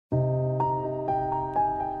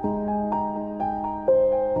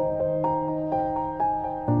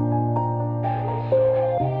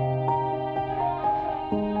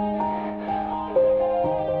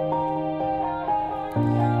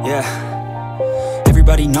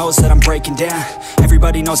Everybody knows that I'm breaking down.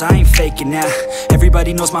 Everybody knows I ain't faking now.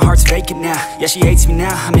 Everybody knows my heart's vacant now. Yeah, she hates me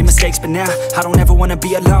now, I made mistakes but now I don't ever wanna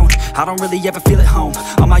be alone. I don't really ever feel at home.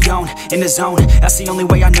 On my own, in the zone, that's the only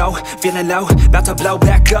way I know. Feeling low, about to blow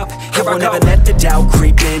back up. Here I won't ever let the doubt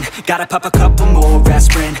creep in. Gotta pop a couple more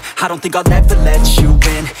aspirin. I don't think I'll ever let you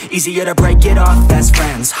in. Easier to break it off best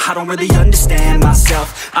friends. I don't really understand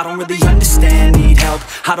myself. I don't really understand, need help.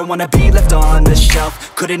 I don't wanna be left on the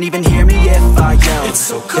shelf. Couldn't even hear me if I yelled. It's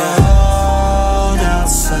so cold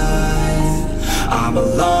outside, I'm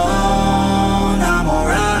alone, I'm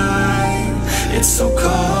alright. It's so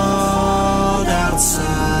cold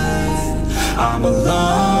outside, I'm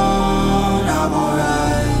alone, I'm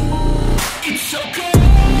alright. It's so cold.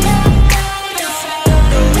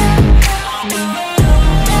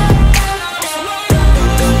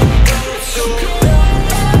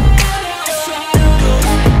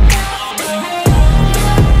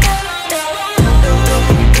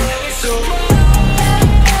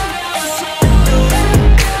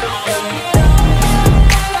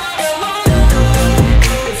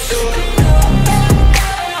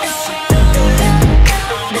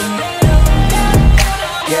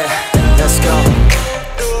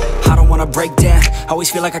 Break down, always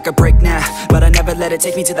feel like I could break now, but I never let it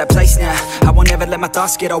take me to that place now. I won't ever let my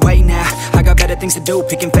thoughts get away now. I got better things to do,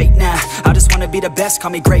 picking fate now. I just wanna be the best, call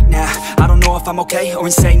me great now. I don't know if I'm okay or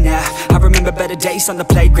insane now. I remember better days on the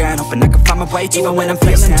playground, hoping I can find my way to even when I'm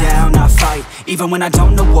feeling down, I fight, even when I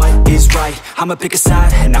don't know what is right. I'ma pick a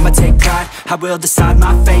side, and I'ma take pride. I will decide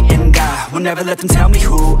my fate, and I will never let them tell me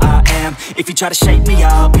who I am. If you try to shape me,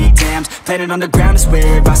 I'll be damned. Planet on the ground is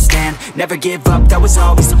where I stand. Never give up, that was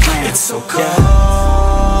always the plan. It's so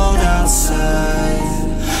cold outside,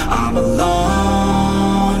 I'm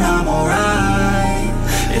alone, I'm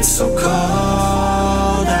alright. It's so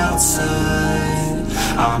cold outside,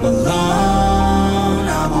 I'm alone,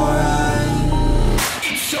 I'm alright.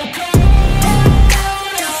 It's so cold.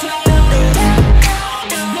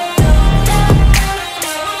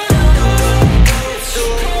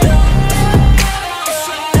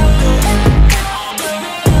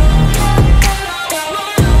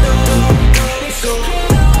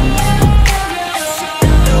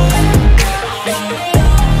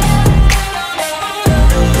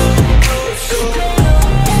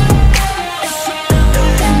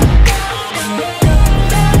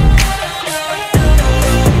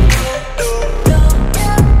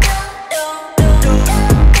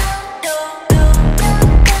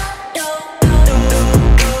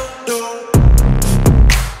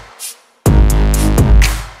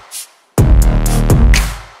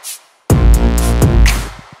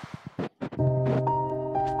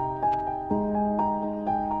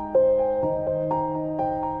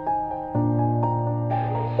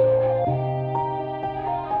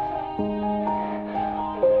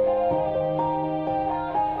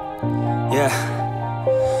 Yeah,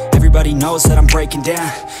 everybody knows that I'm breaking down.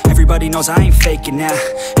 Everybody knows I ain't faking now.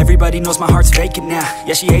 Everybody knows my heart's vacant now.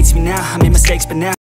 Yeah, she hates me now, I made mistakes but now